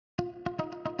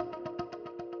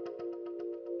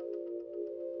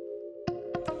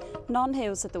Nonn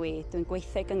Hughes ydw i. Dwi'n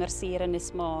gweithio gyngor sir Ynys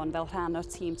fel rhan o'r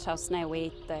tîm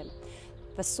trawsnewid.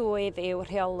 Fy swydd yw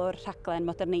rheolwr rhaglen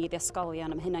moderniddio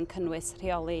ysgolion, am hynna'n cynnwys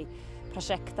rheoli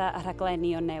prosiectau a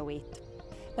rhaglenni o newid.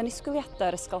 Fy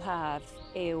ysgoliadau'r Ysgol Haf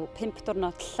yw 5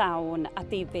 diwrnod llawn a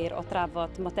difyr o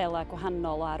drafod modelau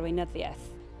gwahanol o arweinyddiaeth.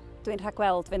 Dwi'n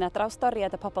rhagweld fydd yna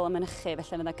drawstoriad y pobl yn mynychu, felly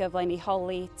fydd yna gyfle i ni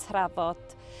holi,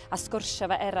 trafod a sgwrsio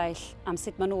fe eraill am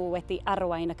sut maen nhw wedi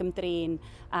arwain ac ymdrin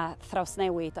a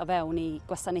thrawsnewid o fewn i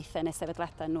gwasanaethau neu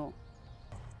sefydliadau nhw.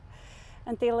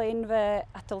 Yn dilyn fy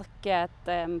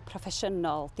adolygiad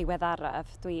proffesiynol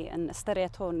diweddaraf, dwi yn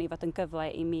ystyried hwn i fod yn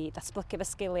gyfle i mi ddatblygu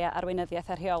fy sgiliau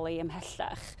arweinyddiaeth a rheoli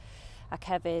ymhellach, ac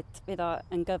hefyd fydd o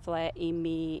yn gyfle i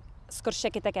mi sgwrsio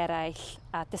gydag eraill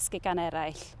a dysgu gan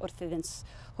eraill wrth iddynt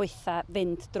hwytha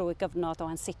fynd drwy gyfnod o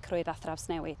ansicrwydd a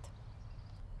thrawsnewid.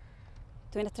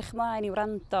 Dwi'n edrych ymlaen i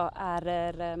wrando ar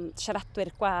yr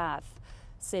siaradwyr gwadd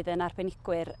sydd yn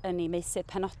arbenigwyr yn ei meysydd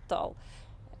penodol.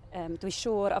 Dwi'n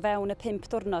siŵr o fewn y 5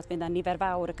 diwrnod fydd yna nifer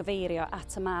fawr o gyfeirio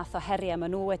at y math o heriau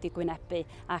maen nhw wedi gwynebu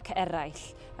ac eraill,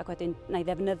 ac wedyn na i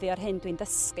ddefnyddio'r hyn dwi'n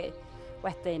dysgu,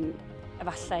 wedyn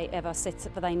efallai efo sut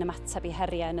fyddai'n ymateb i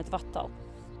heriau yn y dyfodol.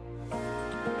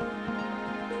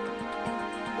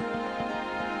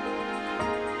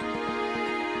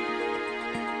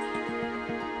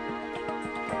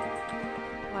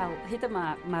 Wel, hyd yma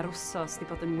mae'r wsos wedi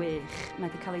bod yn wych. Mae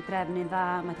wedi cael ei drefnu'n dda,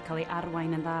 mae wedi cael ei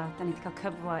arwain yn dda. Da ni wedi cael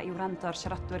cyfle i wrando ar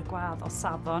siaradwyr gwadd o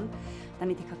safon. Da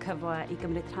ni wedi cael cyfle i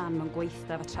gymryd rhan mewn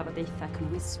gweithdai a trafodaethau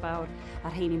cynhwysfawr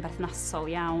a rheini'n berthnasol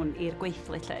iawn i'r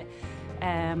gweithlu lle.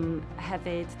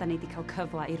 Hefyd, da ni wedi cael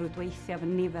cyfle i rwydweithio fy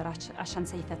nifer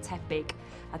asiantaethau tebyg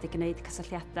a wedi gwneud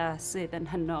cysylltiadau sydd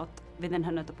yn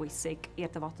hynod o bwysig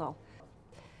i'r dyfodol.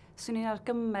 Swn i'n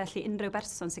argymell i unrhyw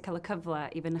berson sy'n cael y cyfle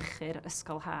i fynychu'r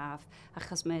Ysgol Haf,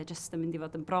 achos mae jyst yn mynd i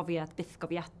fod yn brofiad byth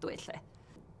gofiadwy lle.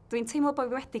 Dwi'n teimlo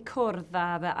bod fi wedi cwrdd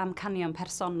â fy amcanion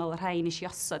personol rhai nes i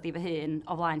osod i fy hun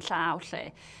o flaen llaw lle,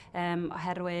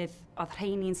 oherwydd oedd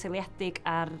rheini'n seiliedig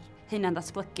ar hynna'n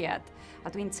ddatblygiad. A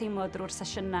dwi'n teimlo drwy'r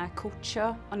sesiynau coachio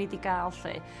o'n i wedi gael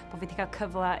lle, bod fi wedi cael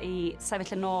cyfle i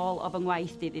sefyll yn ôl o fy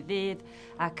ngwaith dydd i ddydd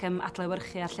ac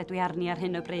adlewyrchu ar lle dwi arni ar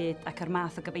hyn o bryd ac yr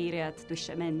math o gyfeiriad dwi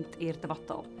eisiau mynd i'r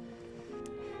dyfodol.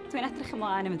 Dwi'n edrych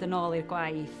ymlaen yn mynd yn ôl i'r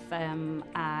gwaith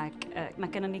ac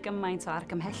mae gennym ni gymaint o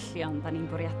argymhellion da ni'n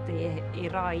bwriadu i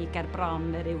roi ger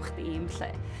bron yr uwch dîm lle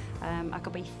a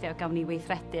gobeithio gawn ni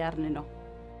weithredu arnyn nhw.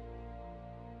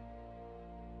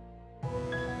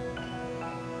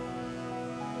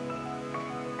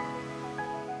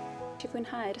 Nes i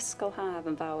fwynhau'r Ysgol Haf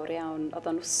yn fawr iawn. Oedd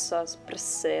o'n wsos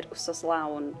brysur, wsos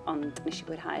lawn, ond nes i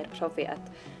fwynhau'r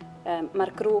profiad.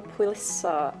 Mae'r grŵp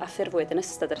hwyluso a ffurfwyd yn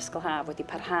ystod yr Ysgol Haf wedi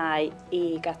parhau i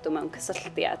gadw mewn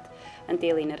cysylltiad yn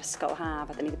dilyn yr Ysgol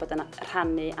Haf, a da ni wedi bod yn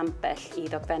rhannu ambell i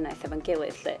ddogfennaeth efo'n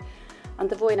gilydd lle.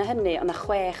 Ond y fwy na hynny, ond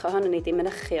 6 ohonon ni wedi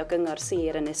mynychu o gyngor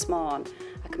sir Ynys,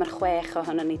 ac mae'r 6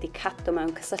 ohonon ni wedi cadw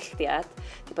mewn cysylltiad,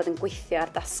 wedi bod yn gweithio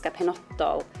ar dasgau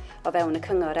penodol o fewn y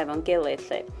cyngor efo'n gilydd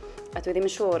lle. A dwi ddim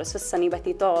yn siŵr os fysa ni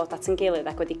wedi dod at yn gilydd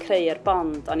ac wedi creu'r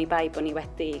bond o'n i bai bod ni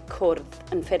wedi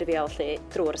cwrdd yn ffurfiol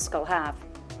drwy'r Ysgol Haf.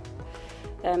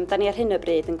 Da ni ar hyn o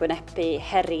bryd yn gwynebu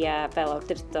heriau fel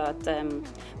awdurdod,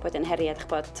 bod yn heriau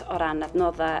o ran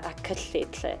adnoddau a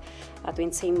cyllid lle. A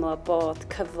dwi'n teimlo bod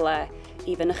cyfle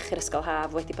i fynychu'r Ysgol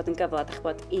Haf wedi bod yn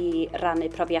gyfle i rannu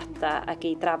profiadau ac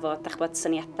i drafod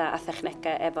syniadau a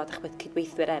thechnegau efo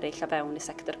cydweithwyr eraill o fewn y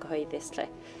sector cyhoeddus lle,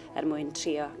 mwyn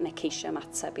trio neu ceisio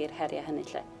ymateb i'r heriau hynny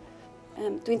lle.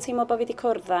 Dwi'n teimlo bod fi wedi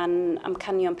cwrdd â'n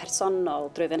amcanion personol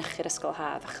drwy fynychu'r Ysgol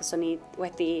Haf, achos o'n i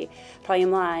wedi rhoi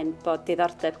ymlaen bod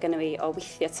diddordeb gyda fi o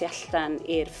weithio tu allan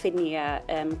i'r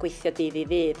ffiniau gweithio dydd i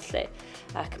ddydd lle,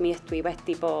 ac mi ydw i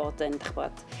wedi bod yn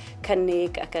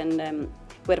cynnig ac yn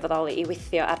wirfoddoli i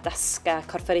weithio ar dasgau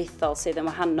corfforaethol sydd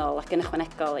yn wahanol ac yn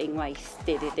ychwanegol i'n ngwaith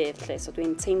dydd i ddydd lle. So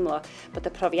dwi'n teimlo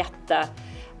bod y profiadau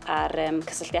a'r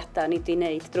cysylltiadau o'n i wedi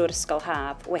wneud drwy'r Ysgol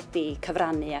Haf wedi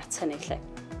cyfrannu at hynny lle.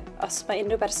 Os mae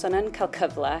unrhyw berson yn cael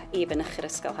cyfle i fynychu'r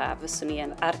Ysgol Haf, fyswn ni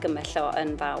yn argymell o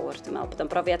yn fawr. Dwi'n meddwl bod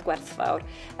o'n brofiad gwerthfawr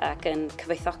ac yn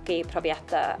cyfoethogi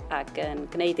profiadau ac yn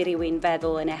gwneud i rywun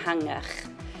feddwl yn ehangach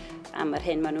am yr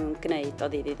hyn maen nhw'n gwneud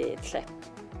o ddydd i ddydd lle.